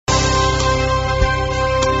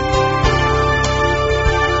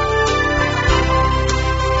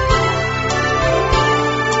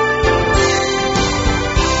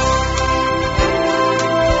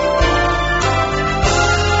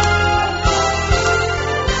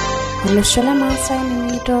Olosho Maasai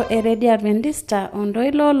nimito eredi Adventista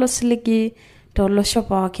ondoilo losiligi tolosho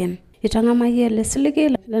pookin. Itang'amayie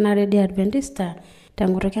lesiligi lena redi Adventista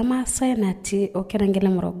tangutoke Maasai natii okerengele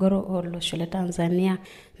Morogoro olosho le Tanzania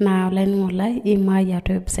na olaining'olai imai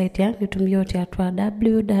atua website ya nitumio tiatua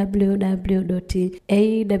www.awr.org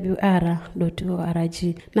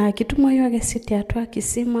na kitumoyo ake siti atua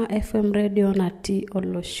Kisima FM radio natii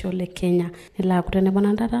olosho le Kenya ila kutene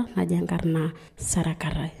bonandata na jengarna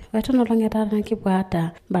Sarakarai. Wetono longetara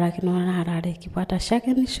nkipata barakino harare kipata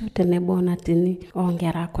Shakenisho tenebo natini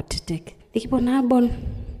ongera kutitik. Ikipona bon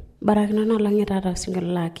barakino na longetara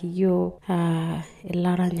singola kiyo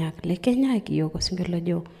ilaranyak le Kenya kiyo ko singola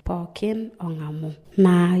jo pokin ongamu.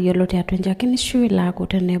 Na yolote atwenjakinisho ila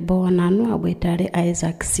kutenebo nanu abwitare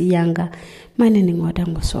Isack Siyanga maneni ngoda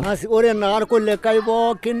ngosoro. Asi ore na arko le kai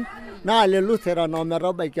pokin na le Luthera no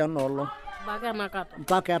meraba kianolo.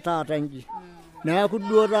 Baka tata nji. Na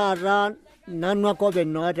kuduo tata nanu akobe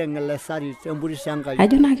no atengele sari temburi sanga.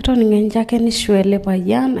 Ajona kitoni ngenjakinisho ele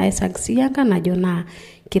payan Isack Siyanga na jona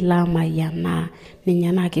kilama yana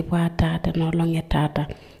ninyana kipata tenolonge tata.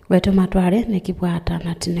 Wetu matware nekipata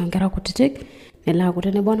na tinongera kutitik nela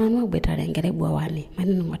kutene bona no betare ngere bwawani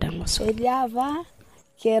manini ngotangoso. Ediava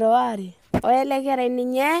keroari oelekere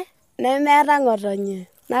ninye nemera ngotonye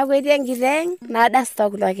na kwetie nkiteng na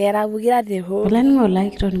dastok lo kera bukira teho olaningo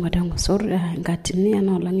like to ngotangoso Inkatini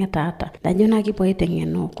ana olonge tata dajona kipoite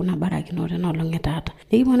ngeno kuna barakino tena olonge tata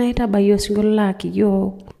nikimona itabayo singolo laki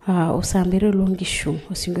yo usambire longishu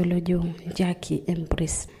osingolo jo Jackie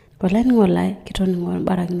Empress olaningo like kitoni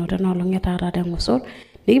barakino tena olonge tata tengoso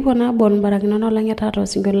nikipona bon barakino na olonge tata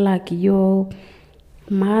osingolo laki yo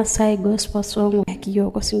Maasai gospel song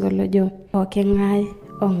kiyo ko singolo jo okengai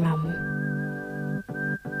ongamu.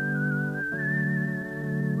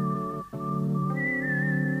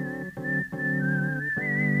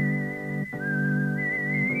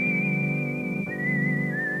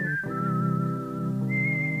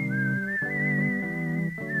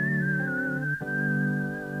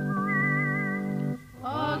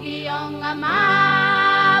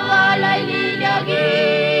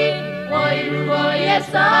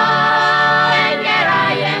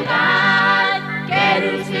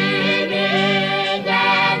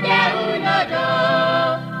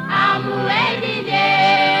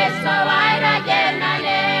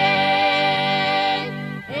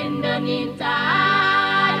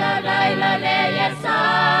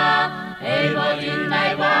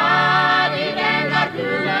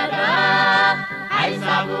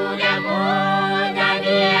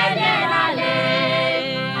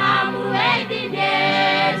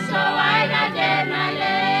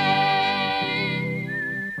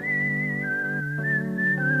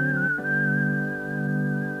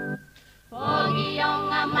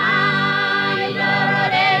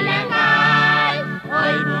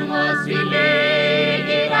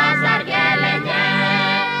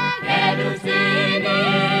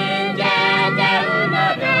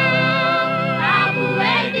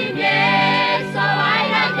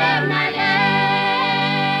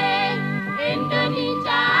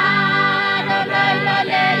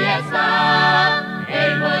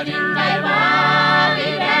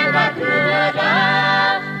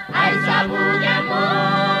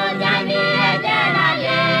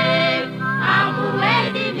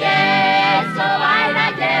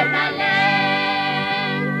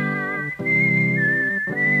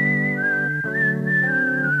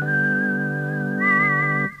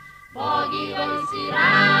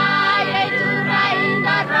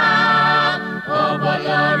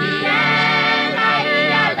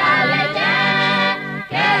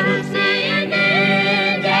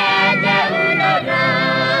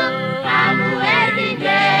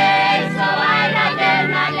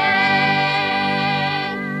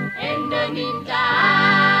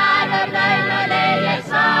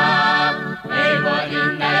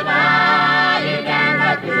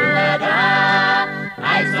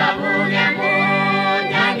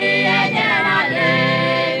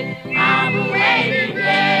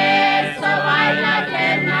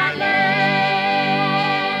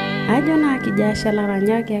 Ajona kijasha la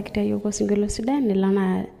ranyake akita yoko singolo Sudan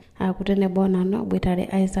lana kutene bona no bwitare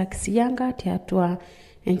Isack Siyanga tiatua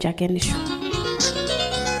Shakenisho.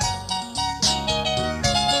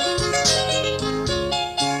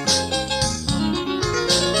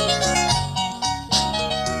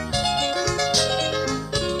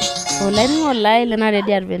 Olaining'o lai lena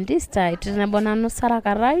redi Adventista itene bona no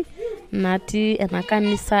Sarakarai nati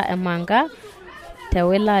enakanisa emanga te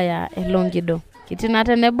wilaya elongido. Kitina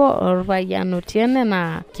tenebo orpayiano tiene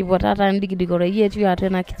na kipotata ndigidikoro yetu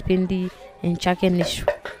atena kipindi Shakenisho.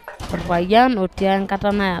 orpayian otii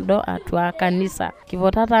enkata naado atua kanisa.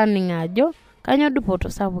 Kipuo taata aning' ajo kanyoo dupoto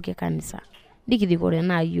sapuk e kanisa. Dikidikore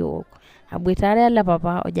naa yiok. Aboitare ele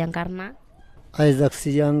papa ojo enkarna Isack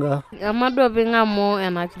Siyanga. Amadua ping'amu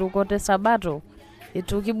ena kirukoto sabato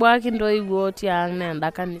itu kibwaki ntoiwuo tiang'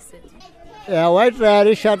 nenda kanisa. Ewaita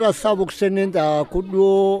erishata sapuk sininche aaku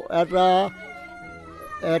duo etaa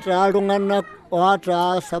iltung'anak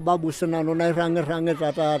oota sababu sinanu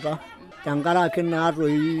nairrang'irrang'ita taata tenkaraki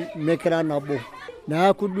naatoi mekira nabo.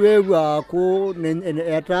 Neeku duo eewuo aaku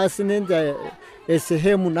etaa sininche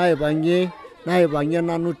esehemu naipang'ie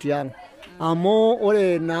nanu tiang'. Amu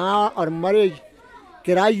ore naa ormarei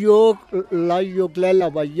kira yiok ilayiok lele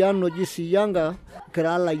payian oji Siyanga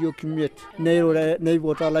kira ilayiok 5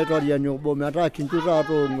 neipota olaitoriani obo metaa kinchu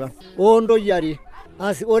taata 4 ontoyie are.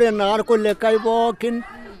 Asi ore naa irkulikae pookin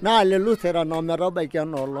naa le Lutheran ometabaiki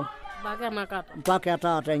enoolong. Mpaka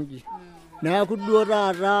taata inji. Neeku duo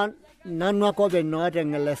taata nanu ake openy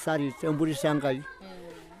ooteng'elesari tempuris Enkai.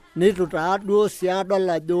 Nitu taa duo sii adol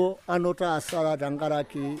ajo anoto asara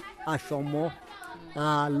tenkaraki ashomo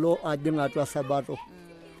alo ajing' atua sabato.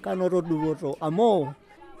 Kanoto dupoto amu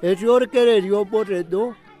etii orkereri obo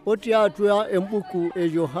tejo otii atua embuku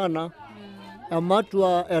e Yohana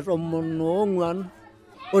ematua 14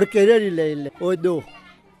 orkereri leile ojo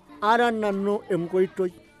ara nanu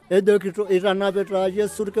enkoitoi ejokito itanapita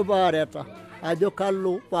Yesu irkipaareta ajo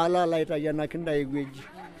kalo paalo aitayianaki ntae ewueji.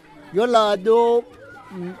 Yiolo ajo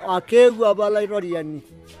akeewuo apa olaitoriani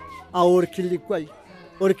orkilikuai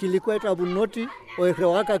tapunoti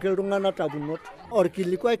oirriwakaki iltung'anak tapunot,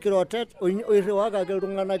 orkilikuai kirotet oirriwakaki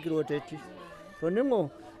iltung'anak kiroteti. Toning'o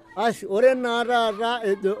asi ore naa taata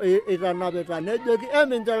itanapita nejoki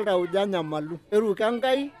emincho iltauja nyamalu eruko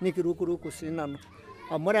Enkai nikirukuruku sii nanu.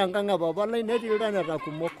 Amu ore enkang' e papa lai netii iltaneta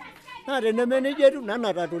kumok. Naa teneme nejia etiu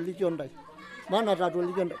nanata tolikio ntae.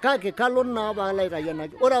 Kake kalo naa paalo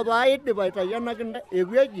aitayianaki. Ore paidip aitayianaki ntae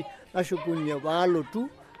ewueji nashukunye paalotu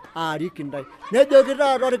aarik ntae. Nejoki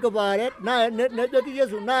taata orkipaaret nejoki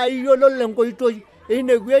Yesu naa iyiolo lenkoitoi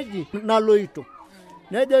eine wueji naloito.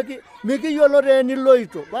 Nejoki mikiyiolo tee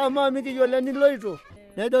eniloito. Paamaa mikiyiolo eniloito.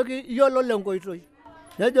 Nejoki iyiolo lenkoitoi.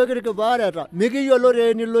 Nejoki irkipaareta mikiyiolo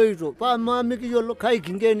tee eniloito. Paamaa mikiyiolo kai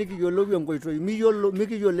kinko nikiyiolou enkoitoi.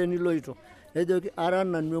 Mikiyiolo eniloito. Nejoki ara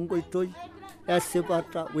nanu enkoitoi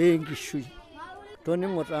esipata weenkishui.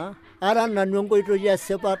 Toning'o taa ara nanu enkoitoi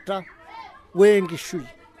esipata weenkishui.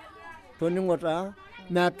 Toning'o taa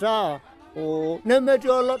metaa nemetii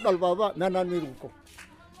olodol papa menanu iruko.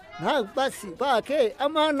 Naa basi paake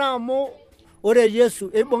amaa naa amu ore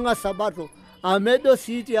Yesu eibung'a sabato amejo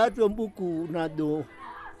sii tiatua embuku najo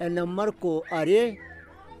ene Marko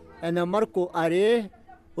 2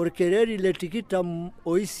 orkereri le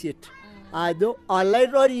 28 ajo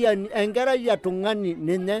olaitoriani enkerai etung'ani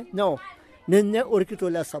ninye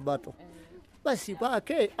orkitok le sabato. Basi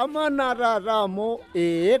paake amaa naa taata amu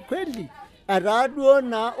kweli etaa duo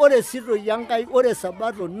naa ore sitoi Enkai ore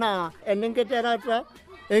sabato naa enenkiterata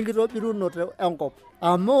enkitobirunoto enkop.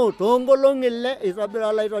 Amu toonkolong'i ile itobira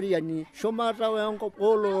olaitoriani shumata wenkop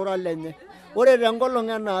olorora lenye. Ore tenkolong'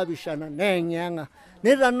 e7 neeng'eng'a.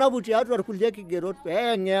 Nitanapu tiatua irkulie kigerot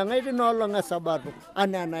peeng'eng'a tina olong' esabato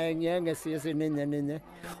anaa enaeng'eng'a sininye.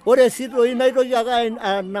 Ore sitoi naitoki ake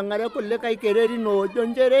anang'are kulikae kererin oojo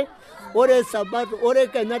nchere ore sabato ore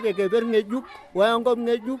kenya tekeper ng'ejuk wenkop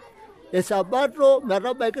ng'ejuk esabato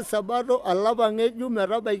metabaiki sabato olapa ng'ejuk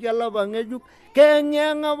metabaiki olapa ng'ejuk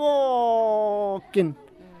keeng'eng'a pookin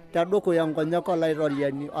tedukuya nkonyek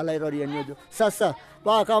olaitoriani ojo. Sasa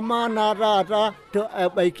paa kamaa naa taata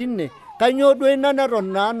ebaiki ine kanyoo duo ina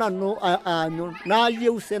neton naa nanu aanyu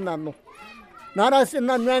naayieu sinanu. Nara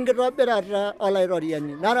sinanu enkitobirata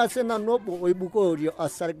olaitoriani. Nara sinanu obo oibukoorio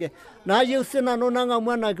osarge. Naayieu sinanu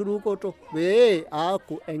nang'amu ena kirukoto pee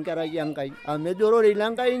aaku enkerai Enkai. Amu ejo ororei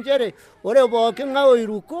lenkai nchere ore pooki ng'ae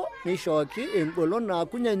oiruko nishooki engolon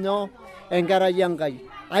naakunye enkerai Enkai.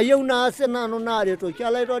 Ayieu naa sinanu naaretoki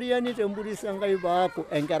olaitoriani tempuris Enkai paaku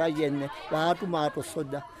enkerai enye paatum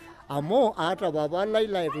atusuja. Amu aata papa lai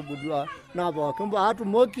laitubulua naa pookin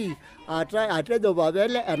paatumoki atejo papa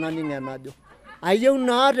ele enaning' enajo. Ayieu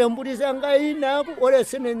naa tempuris Enkai neeku ore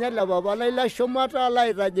sininye le papa lai leshumata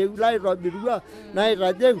laitobirua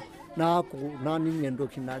naitajeu naaku naning'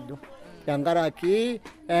 entoki najo. Tenkaraki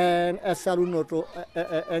esarunoto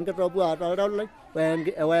enkitobuata oltau lai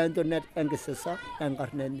weonjonet enkisisa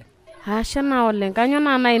enkarna enye. Ashe naa oleng. Kanyoo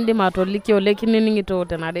naa naindim atoliki ole kinining'ito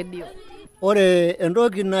tena redio? Ore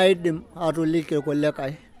entoki naidim atoliki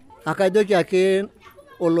irkulikae akajoki ake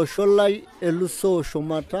olosho lai elusoo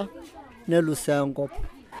shumata nelusoo enkop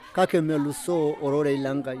kake melusoo ororei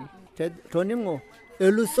lenkai. Toning'o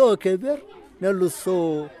elusoo keper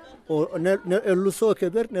nelusoo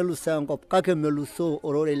keper nelusoo enkop kake melusoo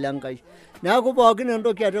ororei lenkai. Neeku pookin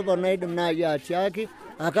entoki etipat naidim naaji atiaki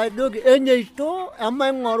akajoki enyeito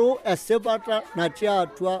emaing'oru esipata natii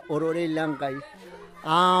atua ororei lenkai.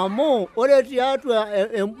 Amu ore tiatua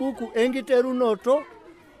embuku enkiterunoto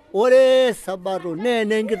ore sabato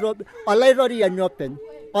nee olaitoriani openy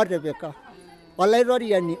otipika.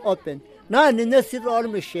 Olaitoriani openy. Naa ninye sii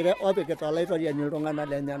tormishire opikita olaitoriani iltung'anak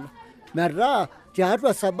lenyenak. Metaa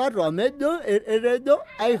tiatua sabato amejo etejo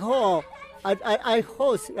aihoo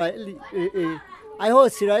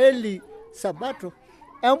Israeli sabato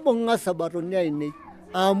embung'a sabatoni ainei.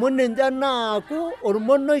 Amu ninche naaku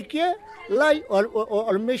ormonokie lai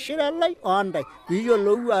ormishire lai oontai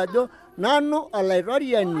piiyiolou ajo nanu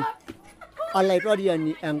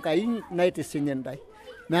olaitoriani Enkai naitisinyi ntai.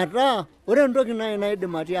 Metaa ore entoki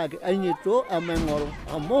naidim atiaki ainyiito emaing'oru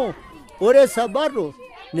amu ore sabato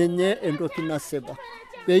ninye entoki nasipa.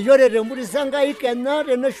 Peyie ore tempurisa Enkai Kenya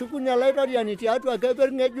teneshukunye olaitoriani tiatua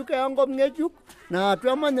keper ng'ejuk enkop ng'ejuk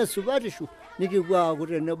naatua emanya supatishu nikipuo aaku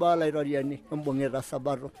tenebo olaitoriani imbung'ita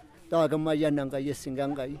sabato. Kimayian Enkai esingo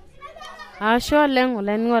Enkai. Ashe oleng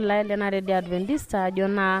olainining'oni lai lena Radio Adventista ajo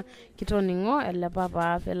naa kitoning'o ele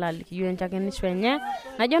papa pelo aliki iyiok enchakenisho enye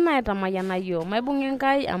najo naa etamayiana iyiok maibung'a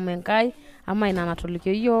Enkai amu Enkai ama ina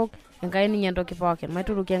natolikio iyiok Enkai ninye entoki pookin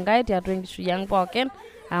maituruki Enkai tiatua enkishui ang pookin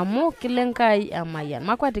amu kilo Enkai emayian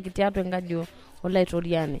makwatiki tiatua enkaji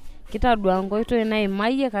olaitoriani kitadua nkoitoi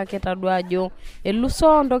naimayie kake kitadua ajo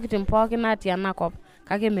elusoo ntokitin pookin natii enakop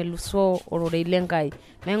kake melusoo ororei lenkai.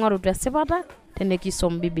 Maing'oru tesipata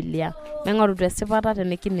tenekisom Biblia. Maing'oru tesipata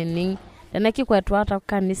tenekinining tenekikwetu ata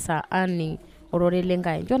kanisa aning ororei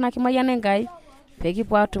lenkai. Njo naa kimayiana Enkai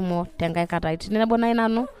pekipuo atumo tenkai kata. Tenebo nai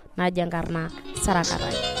nanu naji enkarna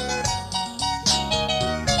Sarakarai.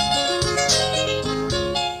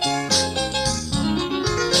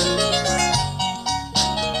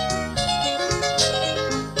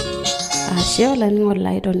 Ashe olainining'oni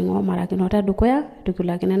lai toning'o marakinot edukuya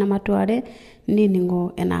tukilakino ena matuare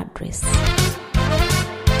nining'o ena address.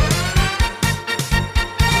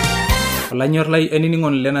 Olanyor lai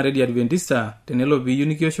enining'oni lena Radio Adventista tenelo piiyieu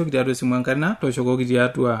nikioshoki tiatua esimu enkarna tooshokoki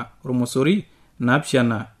tiatua ormosori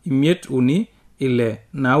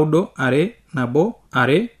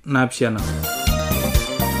 7536922.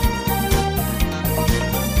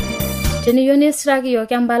 Teniyieu nisiraki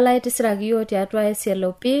iyiok empalai tisiraki iyiok tiatua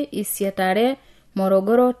SLP Isietare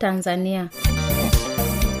Morogoro Tanzania.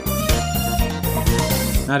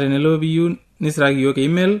 Na tenelo piiyieu nisiraki iyiok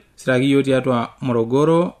email siraki iyiok tiatua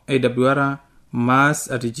Morogoro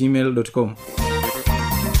awr@gmail.com.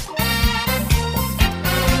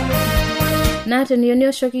 Na teniyieu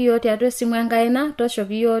nioshoki iyiok tiatua esimu enkaina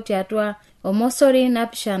toshoki iyiok tiatua omosori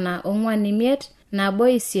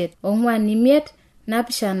 745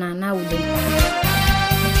 napishana naudo.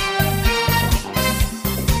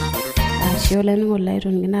 Ashe olainining'oni lai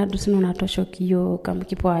toning'o ajo sinu natoshoki iyiok amu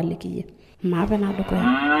kipuo aliki maape nadukuya.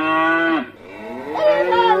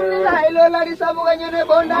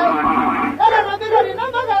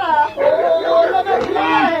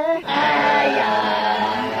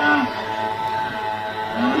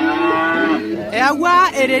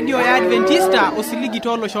 Eyaua eredio ya Adventista osiligi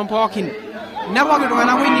tolosho pookin. Nepoki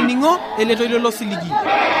iltung'anak oinining'o eletoilo losiligi.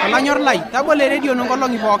 Olanyor lai tabolo eredio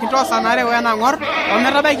nonkolong'i pookin toosanare wenang'or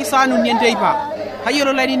ometabaiki saa uni enteipa.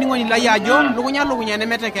 Kayiolo lainining'oni lai ajo lukunya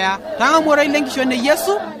nemetekeya. Tang'amu oroi lenkishon e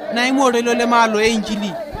Yesu naimu oroi lemaalo e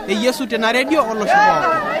Injili e Yesu tena redio olosho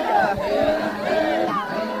pookin.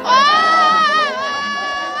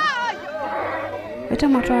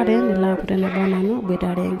 Matuare nila kutenebo nanu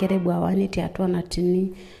boitare nkere bwawani tiatua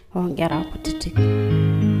natini ongera kutiti.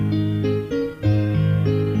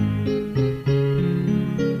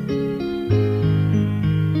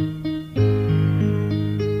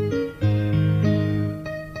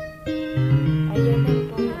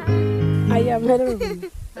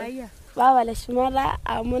 Aya baba le shumala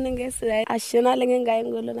amone ngese ashena lenga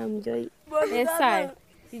ngolo na mjoi Esai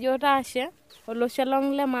ijota ashe olosho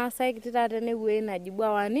long le Maasai kitita tene wuei naji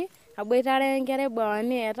bwawani aboitare nkere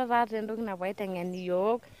bwawani etata entoki napuo aiteng'en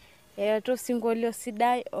iyiok eto singolio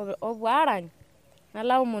sidai obwarany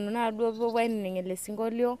nalaumunu na duo puo ainining ele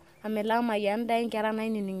singolio amelama yanda nkera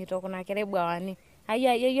naininingito kuna kere bwawani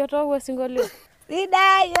aya yeyoto wo singolio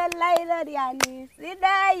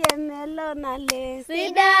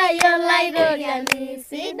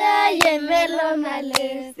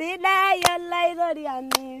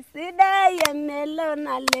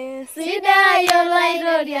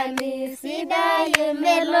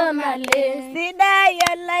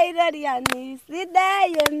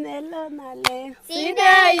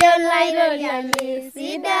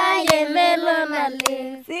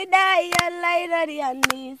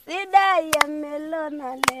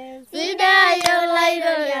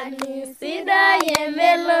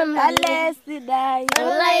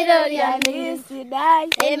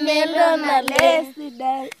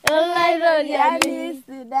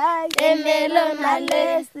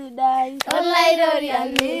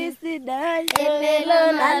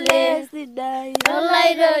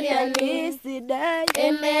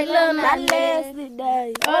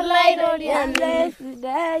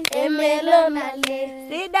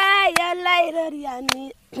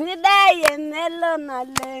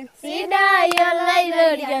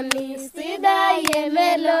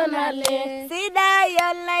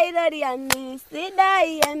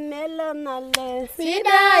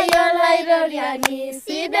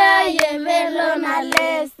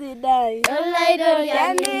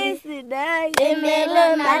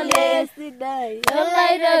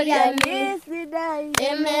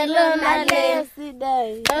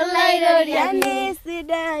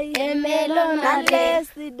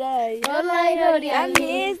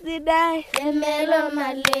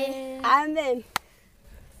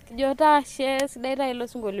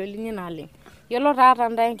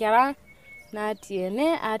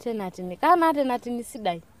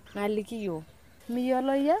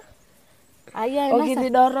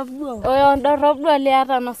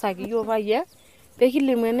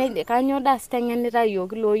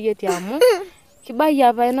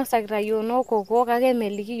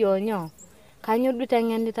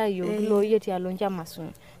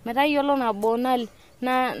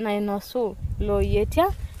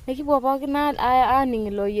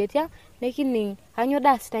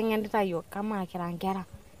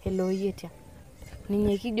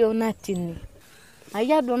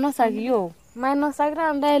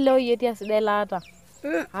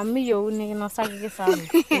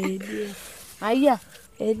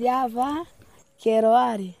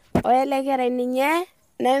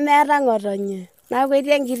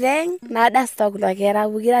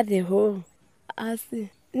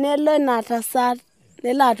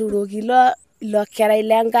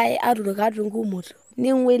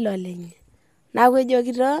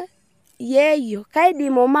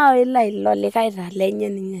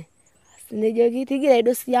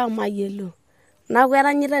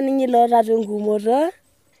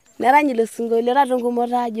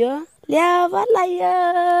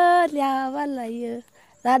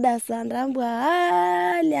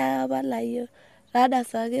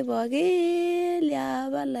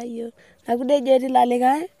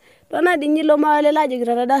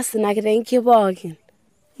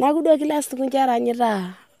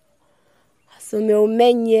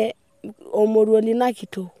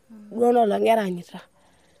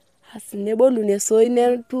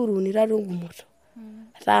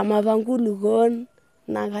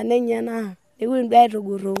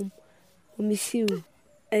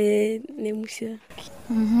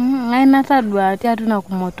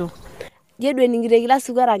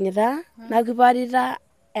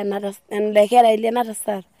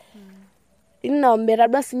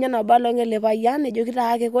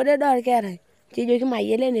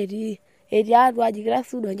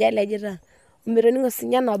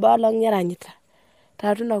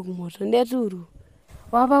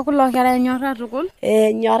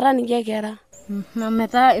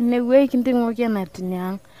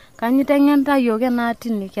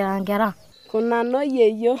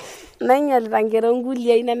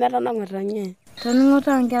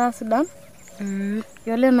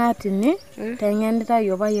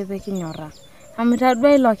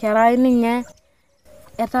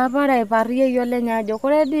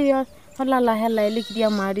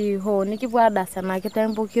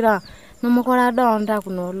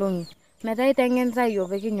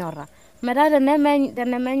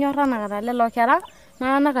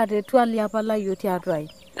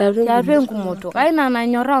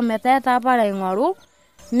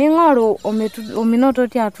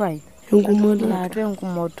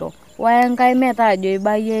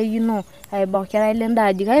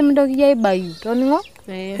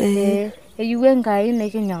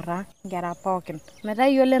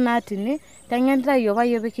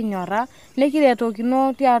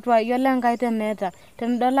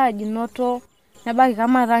nebaki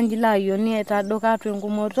kama ranjila ayoni etadoka atu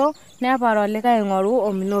enkumoto neparo likae aing'oru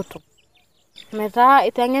ominoto metaa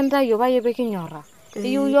iteng'enta yiok payieu pekinyora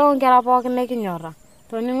iyieu yiok nkera pookin nekinyora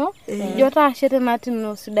toning'o ijo taashe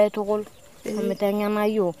tenatino sidai tukul amiteng'ena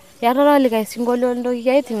yiok yatara likae singolio ntoki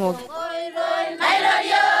aiting'oki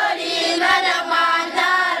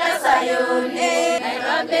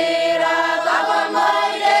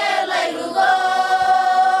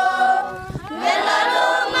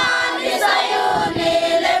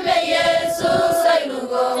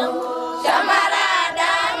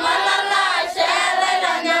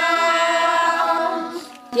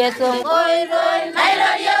Yesu oiroi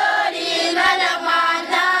nairoriori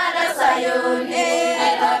nanamana rasayoni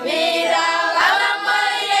nairobira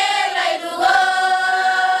kalamoire lairugo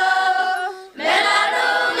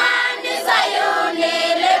melarungani sayuni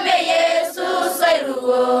leme Yesu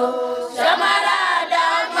sairugo shamarada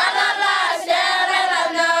malala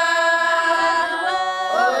sherelana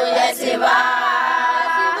oh yesiba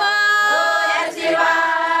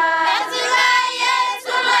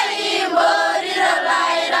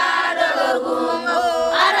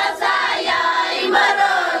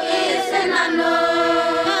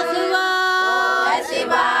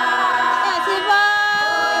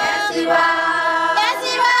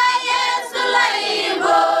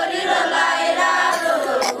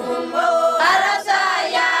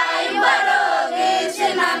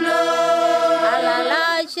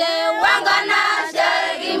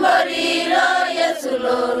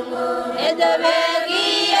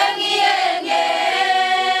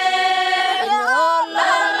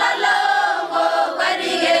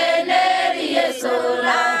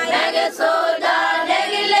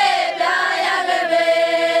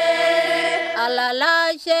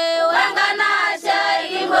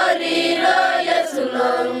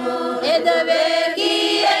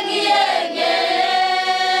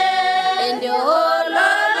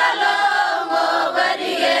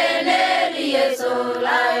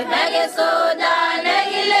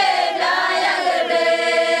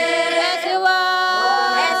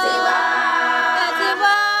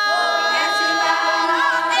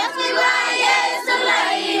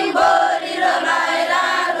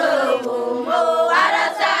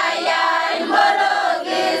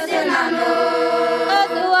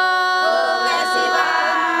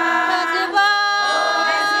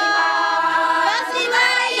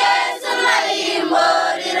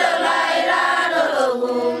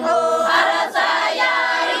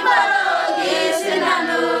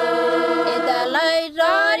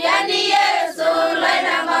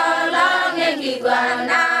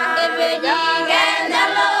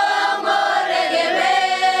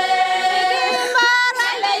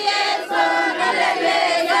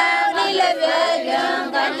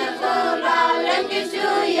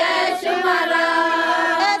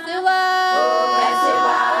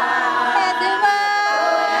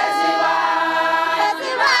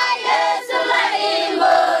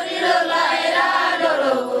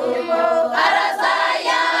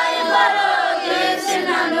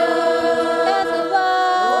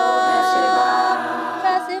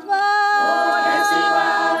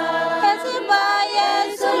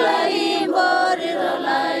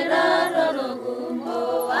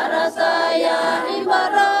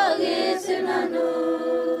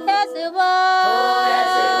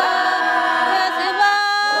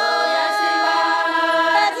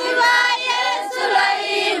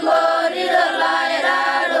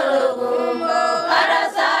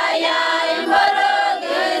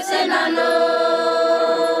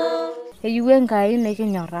Enkai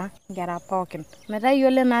nekinyora nkera pookin metaa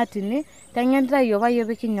yiolo naatini teng'enta yiok payieu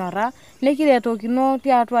pekinyora nekiretokino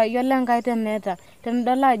tiatua yiolo Enkai teneeta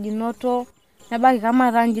tenidol ajinoto nebaki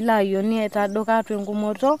kama ranjila ayoni etadoka atu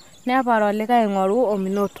enkumoto neparo likae aing'oru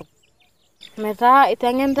ominoto metaa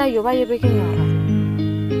iteng'enta yiok payieu pekinyora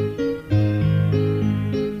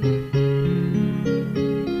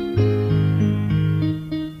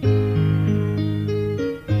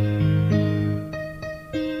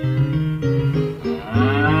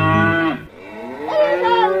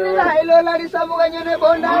Sabuganyene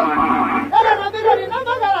bonda era rabira ni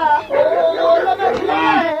namagara oh la mekile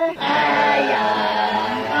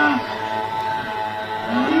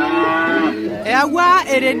eawa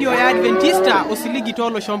eredio ya Adventista osiligi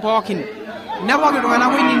tolo shompookin nepoki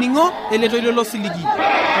tung'anak oinining'o eletoilo losiligi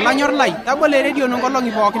olanyor lai tabole eredio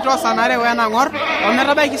nonkolong'i pookin toosanare wenang'or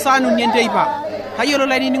ometabaiki saa uni enteipa tayiolo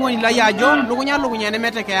lainining'oni lai ajo lukunya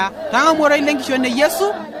nemetekeya tang'amu oroi lenkishon e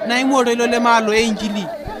Yesu naimu oroi lemaalo e injili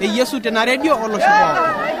e Yesu tena redio olosho pookin.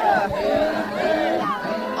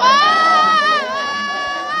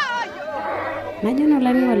 Najo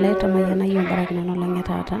nolani wala itamayana hiyo barakina nolang'e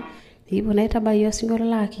taata ipo naitabayo singolo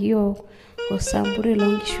laki yo osamburi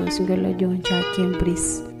longisho singolo jonja Kembris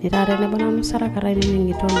nitare ne bana nusara karani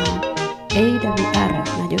ngitona AWR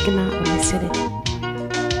na jokina olisere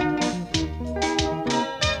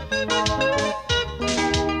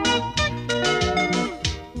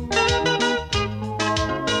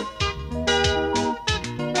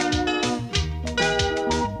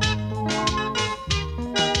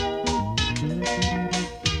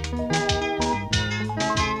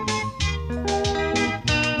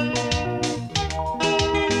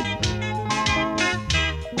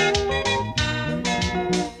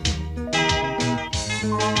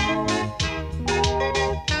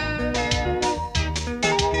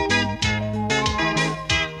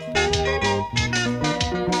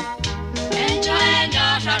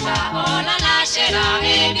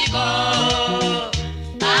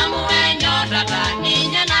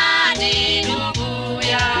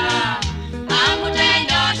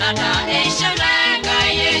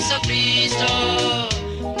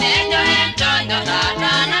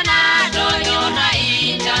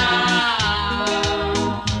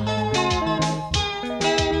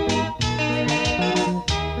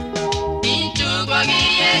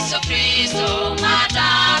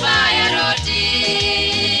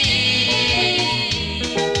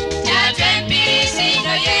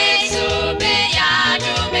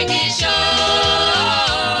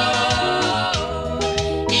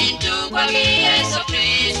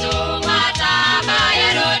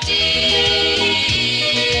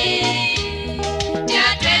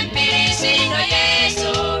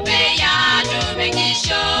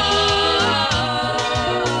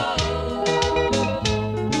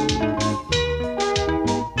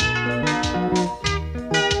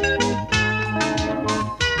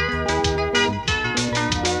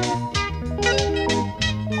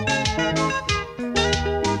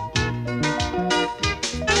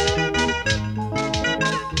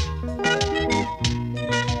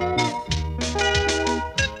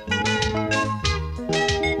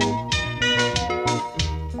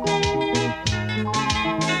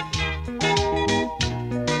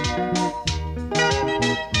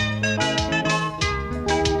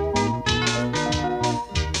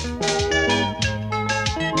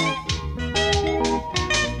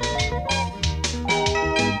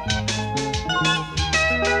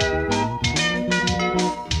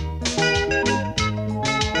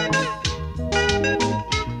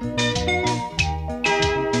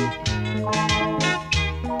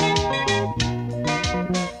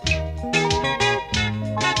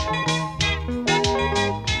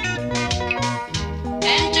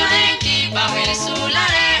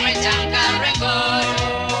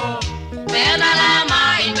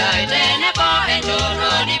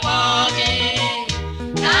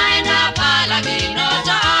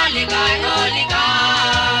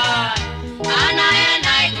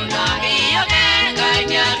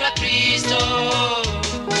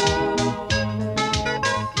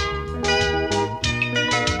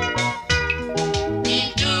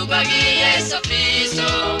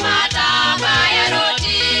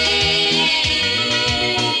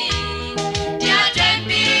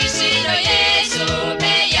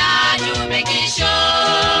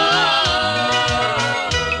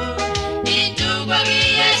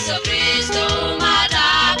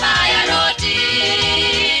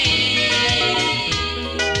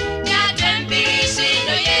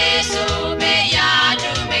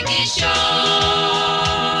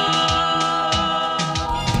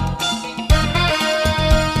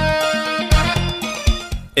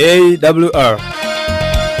AWR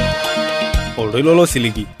Oldoilo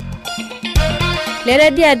Siligi Le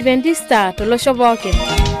Radio Adventista tolosho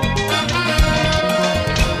pookin